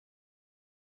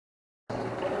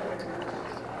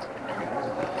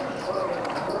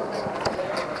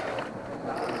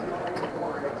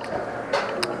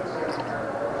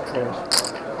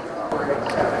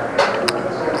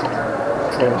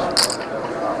18.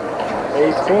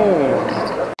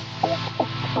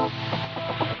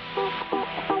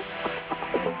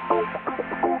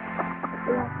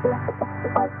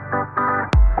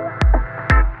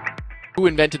 Who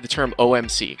invented the term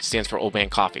OMC? It stands for Old Man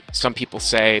Coffee. Some people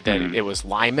say that it was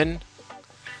Lyman.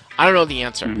 I don't know the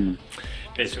answer.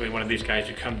 Basically one of these guys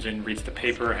who comes in, reads the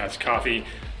paper, has coffee,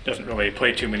 doesn't really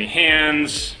play too many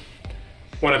hands.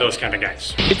 One of those kind of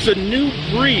guys. It's a new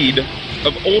breed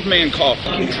of Old Man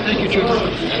Coffee. Thank you,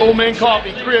 Joe. Old Man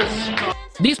Coffee, Chris.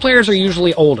 These players are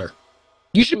usually older.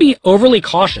 You should be overly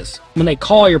cautious when they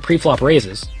call your pre-flop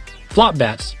raises, flop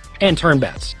bets, and turn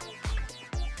bets.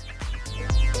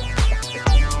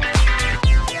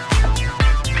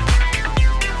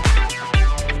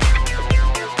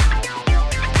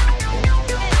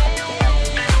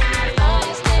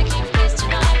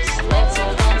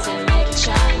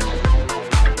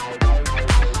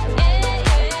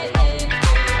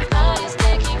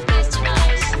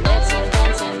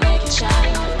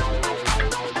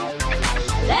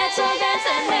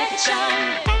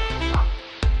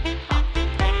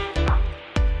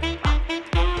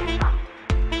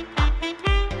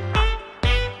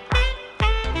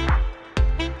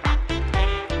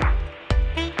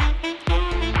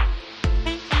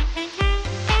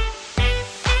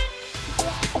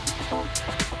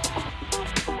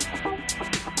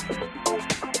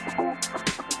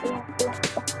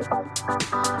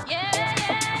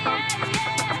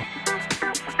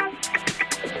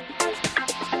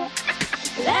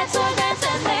 Let's all dance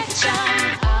and make it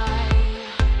shine.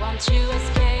 I want to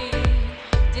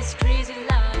escape this crazy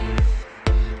life.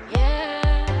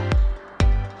 Yeah.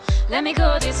 Let me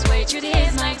go this way, today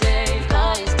is my day.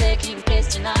 Party's taking place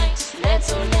tonight.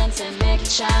 Let's all dance and make it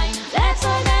shine. Let's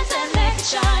all dance and make it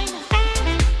shine.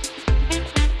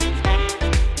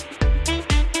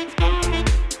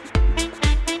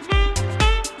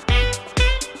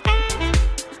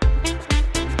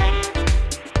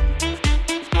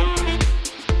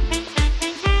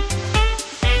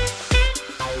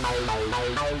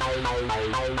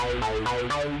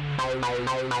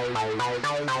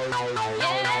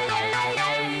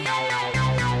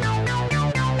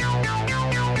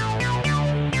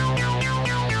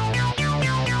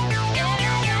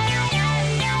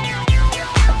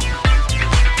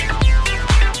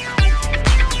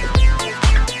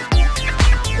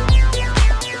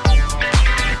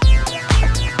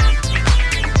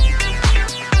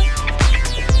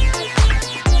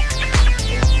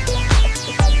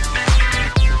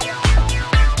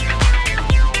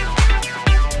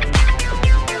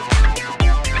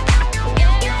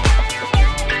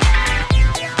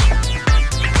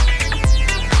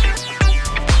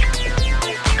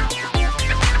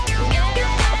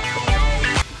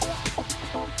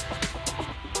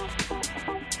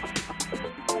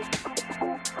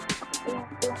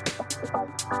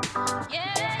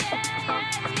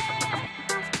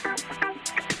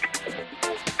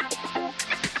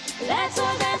 Let's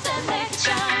all dance and make it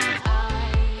shine.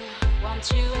 I want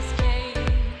to escape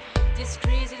this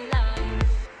crazy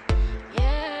life.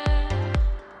 Yeah.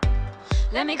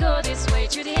 Let me go this way,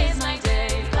 today is my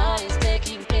day. Party's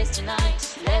taking place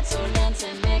tonight. Let's all dance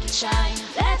and make it shine.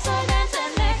 Let's all dance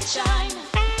and make it shine.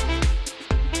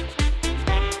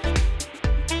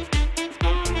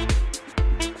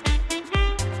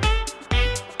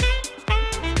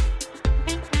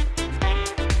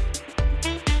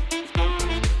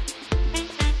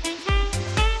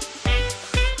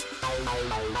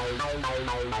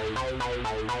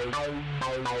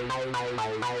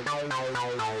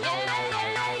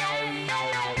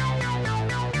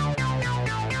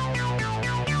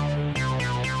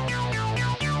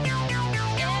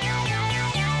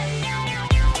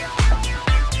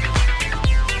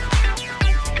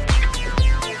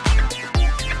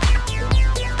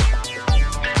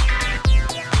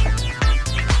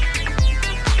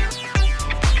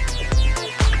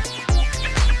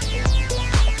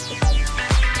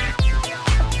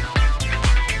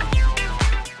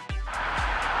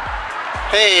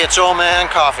 Hey, it's Old Man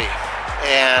Coffee,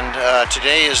 and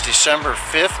today is December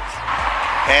 5th,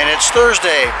 and it's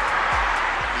Thursday.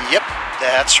 Yep,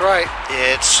 that's right,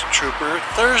 it's Trooper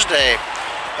Thursday,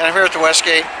 and I'm here at the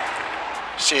Westgate.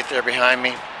 See it there behind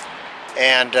me,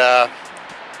 and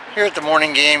here at the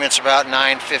morning game. It's about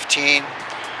 9:15.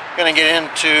 Gonna get in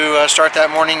to start that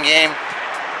morning game,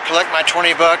 collect my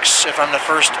 20 bucks. If I'm the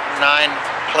first 9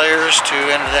 players to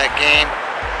enter that game,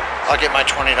 I'll get my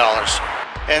 $20.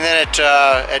 And then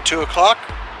at 2 o'clock,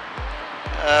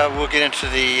 we'll get into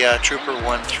the Trooper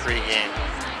 1-3 game.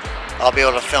 I'll be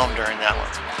able to film during that one.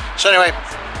 So anyway,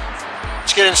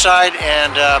 let's get inside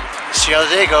and see how the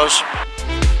day goes.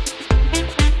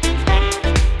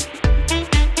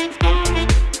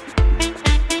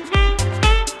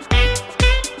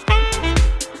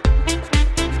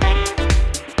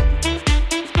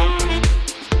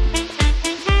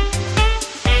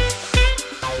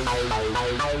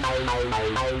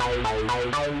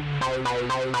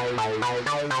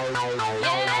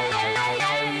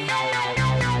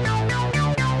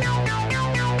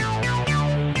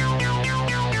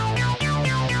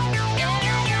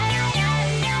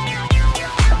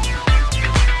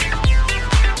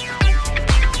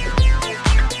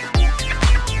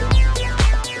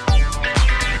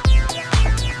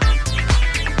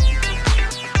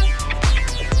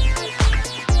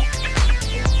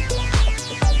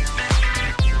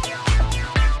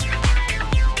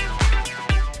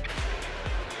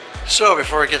 So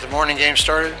before we get the morning game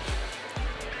started,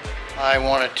 I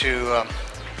wanted to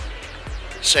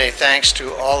say thanks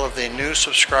to all of the new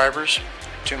subscribers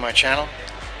to my channel.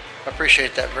 I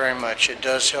appreciate that very much. It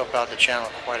does help out the channel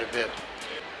quite a bit.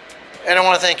 And I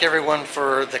want to thank everyone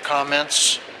for the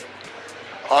comments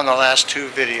on the last two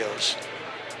videos.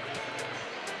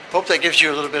 Hope that gives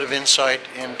you a little bit of insight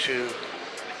into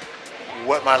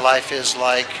what my life is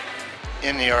like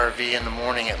in the RV in the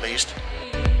morning at least.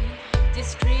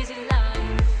 This crazy life,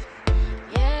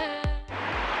 yeah.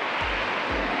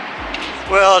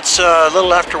 Well, it's a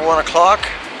little after 1 o'clock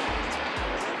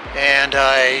and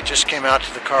I just came out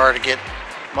to the car to get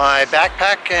my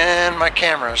backpack and my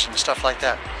cameras and stuff like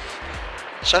that.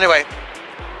 So anyway,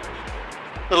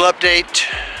 little update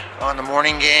on the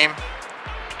morning game.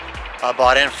 I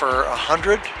bought in for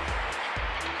 $100,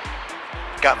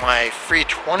 got my free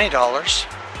 $20.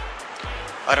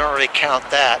 I don't really count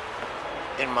that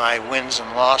in my wins and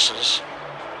losses.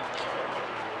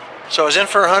 So I was in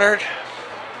for 100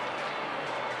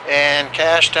 and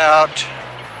cashed out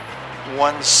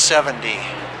 170.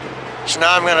 So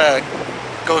now I'm gonna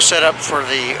go set up for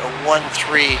the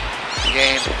 1-3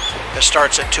 game that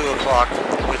starts at 2 o'clock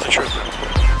with the Trooper.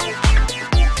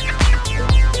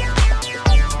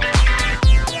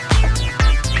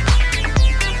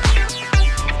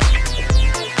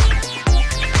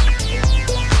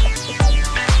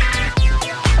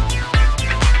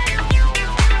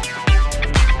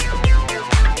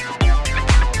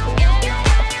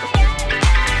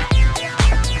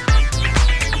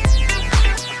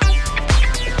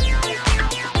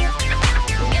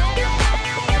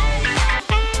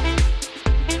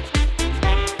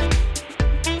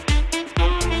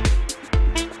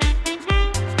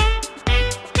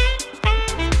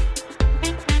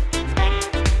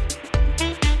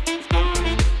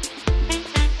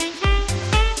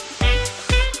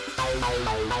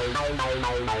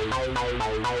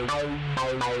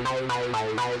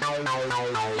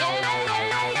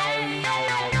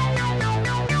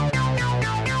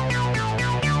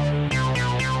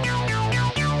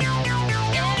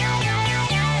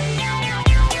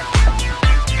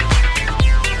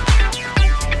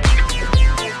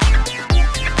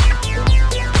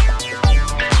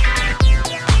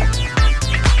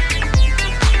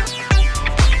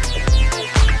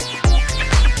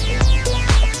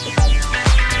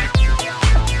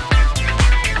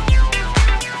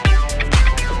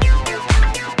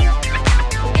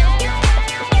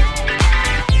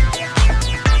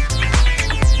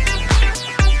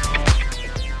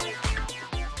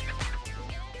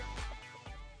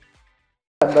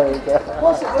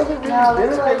 Plus, it doesn't really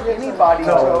benefit anybody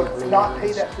to not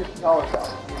pay that $50 out.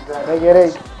 They get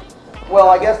it. Well,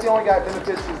 I guess the only guy that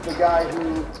benefits is the guy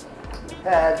who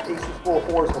had aces full of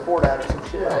fours before that or some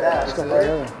shit like that. So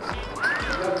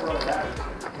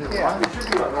yeah. It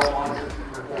should be like roll on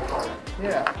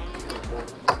yeah.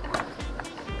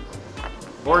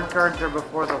 Board cards are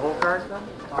before the whole cards then? Is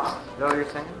that what you're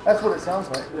saying? That's what it sounds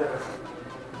like.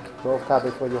 Both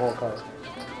copies for your whole card.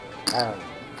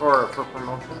 For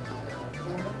promotion?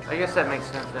 I guess that makes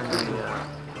sense on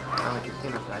the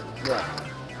casino side. Yeah.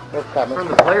 Both copies. From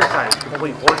the player side, it's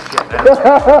complete horseshit.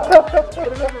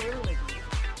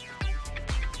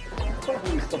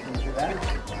 Probably something to that.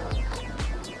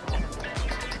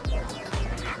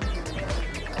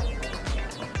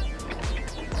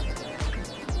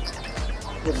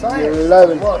 The science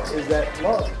of luck is that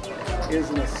luck is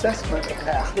an assessment of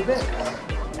past events.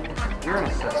 You're an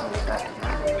assessment of that.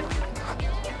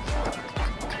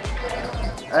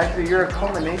 Actually, you're a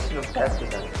culmination of past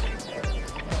events.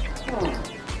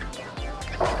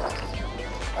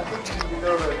 I think you can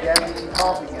go to Gabby and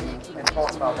Coffee and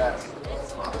talk about that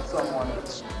with someone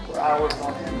for hours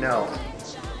on end. No.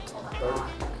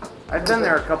 I've been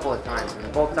there a couple of times,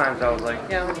 and both times I was like,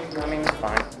 yeah, I mean, it's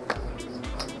fine.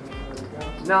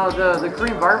 No, the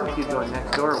Korean barbecue joint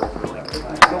next door was really good.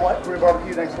 The what? For your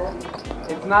barbecue next door?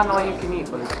 It's not an all you can eat,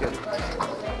 but it's good.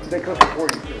 They cook it for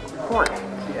you. Of course.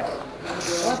 Yeah.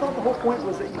 Well, I thought the whole point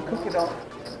was that you cook it up.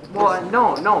 Well,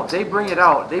 no, they bring it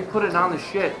out, they put it on the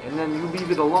shit, and then you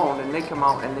leave it alone, and they come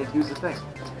out and they do the thing.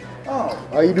 Oh.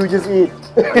 All you do is just eat.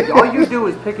 All you do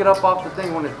is pick it up off the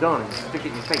thing when it's done and stick it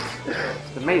in your face.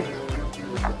 It's amazing.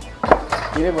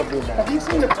 You never do that. Have you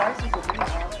seen the prices of these?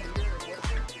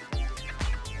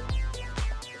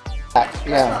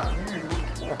 Yeah.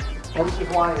 Which is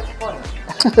why it's funny.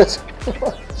 That's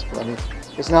funny.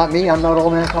 It's not me. I'm not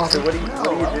Old Man Coffee. So what do you do?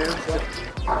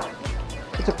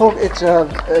 It's a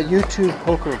YouTube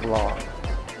poker vlog.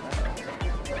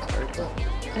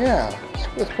 Yeah,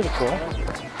 it's pretty cool.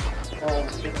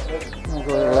 We'll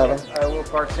go to 11. I will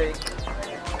partake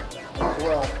as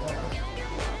well.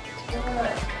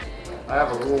 I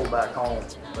have a rule back home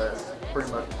that's pretty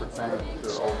much pertaining to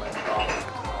Old Man Coffee.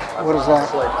 What is that?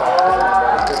 Play coffee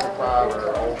at 55 or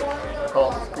older. I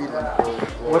call it the speed limit rule.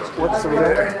 What's the rule?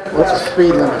 What's the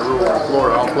speed limit rule in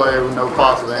Florida? I don't play with no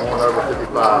pots with anyone over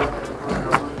 55.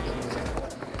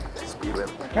 Speed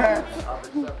limit.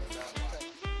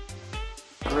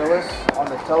 Grillis on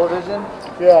the television.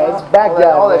 Yeah, it's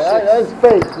backyard. All that shit. That's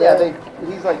fake. Yeah,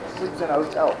 he's like sleeps in a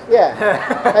hotel. Yeah.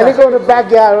 And they go in the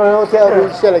backyard or a hotel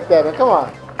and shit like that. Man, come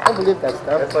on. I don't believe that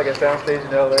stuff. It's like a soundstage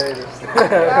in LA. I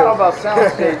don't know about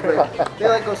soundstage, but they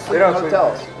like go sleep in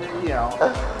hotels. You know.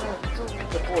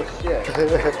 The full shit.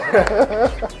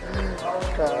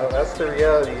 That's the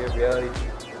reality of reality.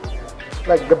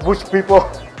 Like the bush people.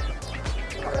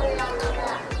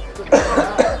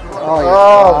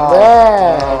 Oh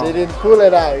man, they didn't pull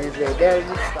it out. He said,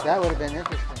 that would have been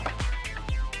interesting.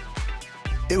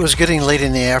 It was getting late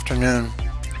in the afternoon,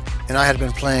 and I had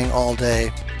been playing all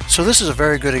day. So this is a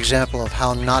very good example of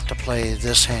how not to play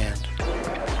this hand.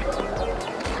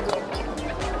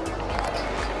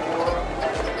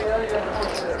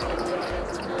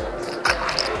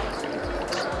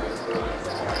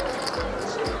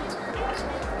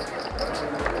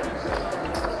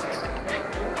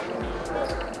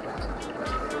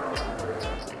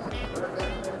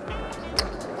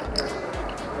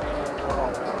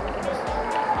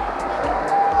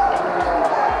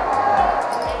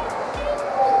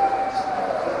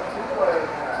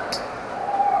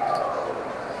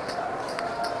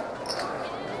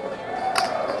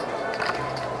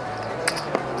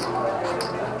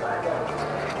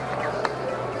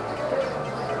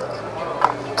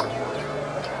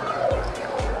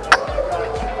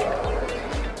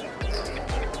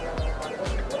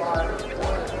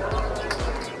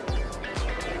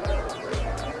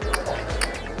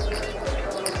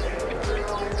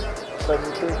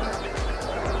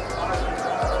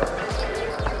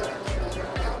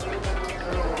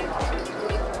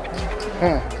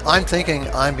 I'm thinking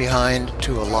I'm behind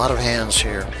to a lot of hands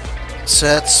here.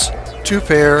 Sets, two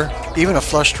pair, even a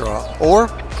flush draw, or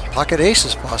pocket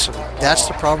aces possibly. That's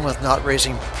the problem with not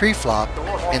raising pre-flop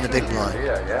in the big blind.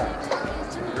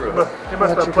 He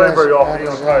must not play very often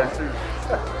on tight shoes.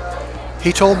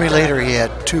 He told me later he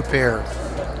had two pair,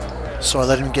 so I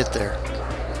let him get there.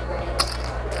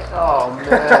 Oh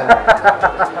man.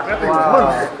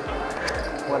 Wow.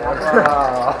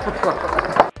 Wow.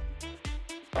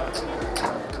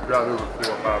 Got over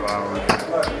 4 or 5 hours.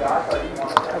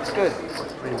 That's good.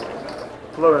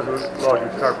 Flow has a larger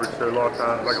coverage, so a lot of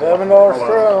times like $7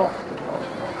 throw.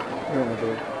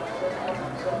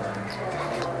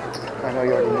 I know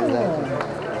you already knew that.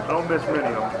 I don't miss many of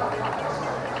them.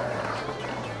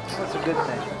 That's a good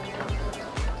thing.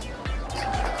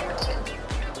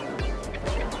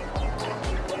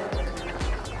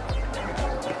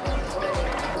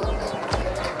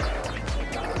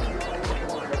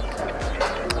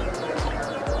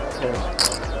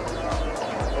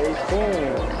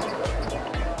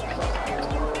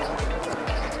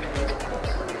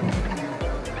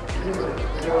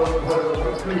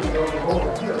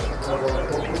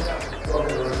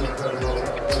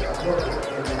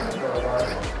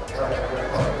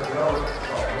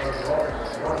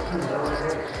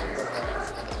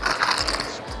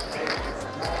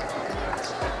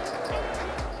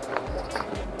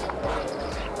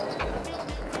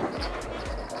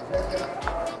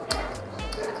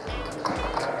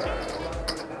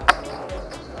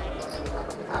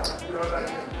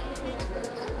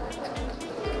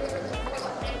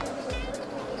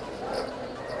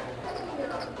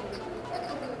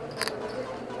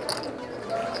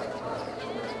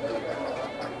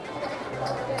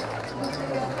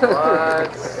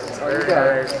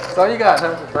 That's all you got,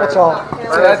 huh? That's all.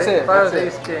 So that's it. That's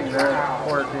ace king, they're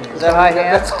 14. Is that high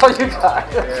hand? That's all you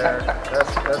got. Yeah,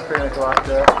 that's pretty much locked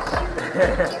up.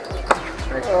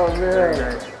 Oh,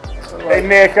 man. Hey,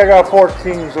 Nick, I got 4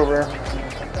 kings over here.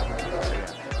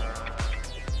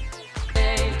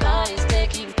 Party's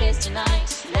taking place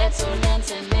tonight. Let's all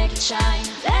dance and make it shine.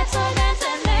 Let's all dance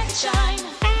and make it shine.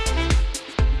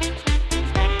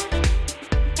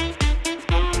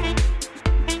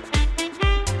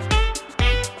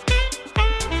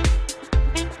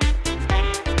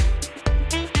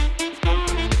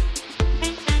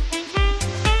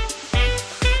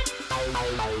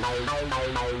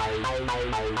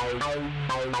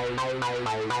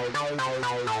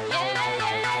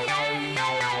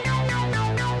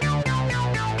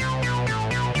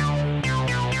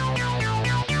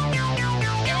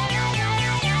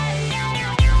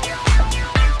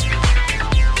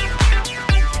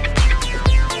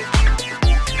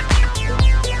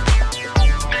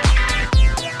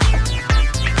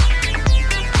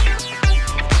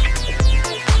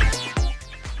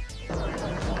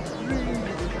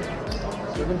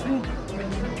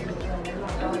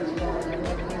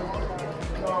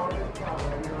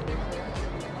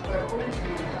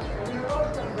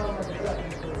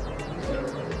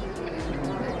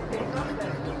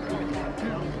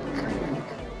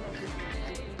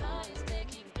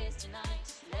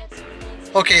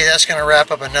 Okay, that's going to wrap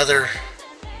up another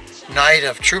night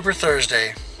of Trooper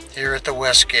Thursday here at the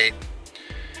Westgate.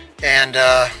 And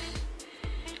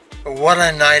what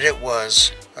a night it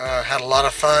was. Had a lot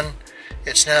of fun.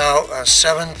 It's now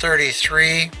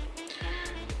 7:33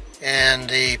 in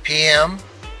the PM.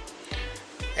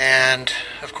 And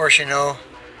of course, you know,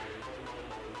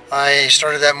 I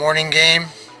started that morning game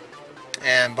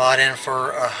and bought in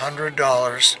for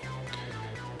 $100.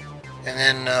 And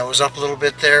then was up a little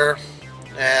bit there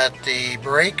at the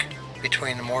break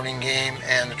between the morning game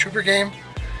and the Trooper game.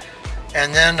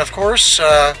 And then of course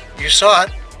you saw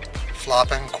it,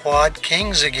 flopping quad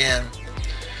kings again.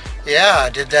 Yeah, I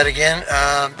did that again.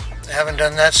 Haven't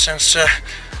done that since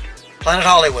Planet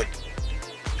Hollywood.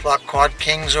 Flop quad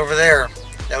kings over there.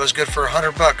 That was good for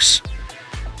 $100.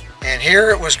 And here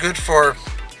it was good for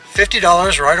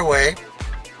 $50 right away.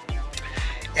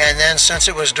 And then since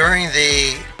it was during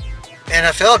the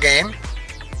NFL game,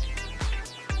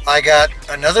 I got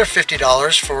another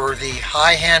 $50 for the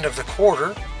high hand of the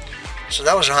quarter, so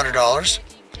that was $100.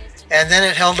 And then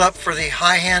it held up for the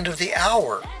high hand of the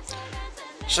hour,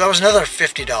 so that was another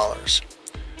 $50.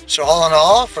 So all in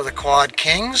all, for the quad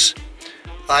kings,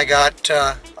 I got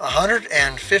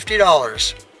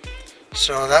 $150.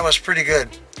 So that was pretty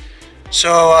good.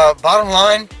 So bottom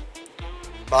line,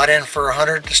 bought in for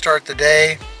 $100 to start the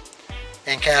day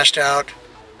and cashed out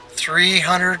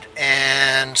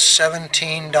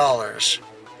 $317.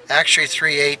 Actually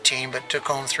 $318, but took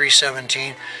home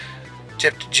 $317.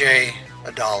 Tipped Jay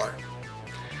 $1.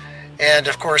 And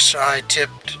of course I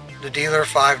tipped the dealer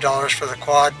 $5 for the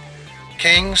quad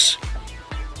kings.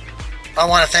 I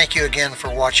want to thank you again for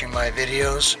watching my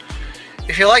videos.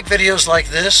 If you like videos like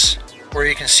this, where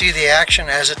you can see the action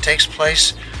as it takes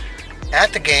place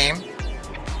at the game,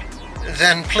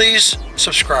 then please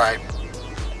subscribe.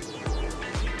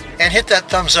 And hit that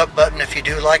thumbs up button if you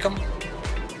do like them.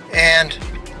 And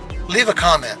leave a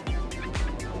comment.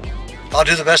 I'll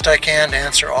do the best I can to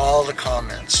answer all the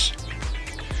comments.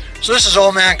 So this is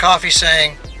Old Man Coffee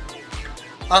saying,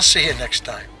 I'll see you next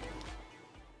time.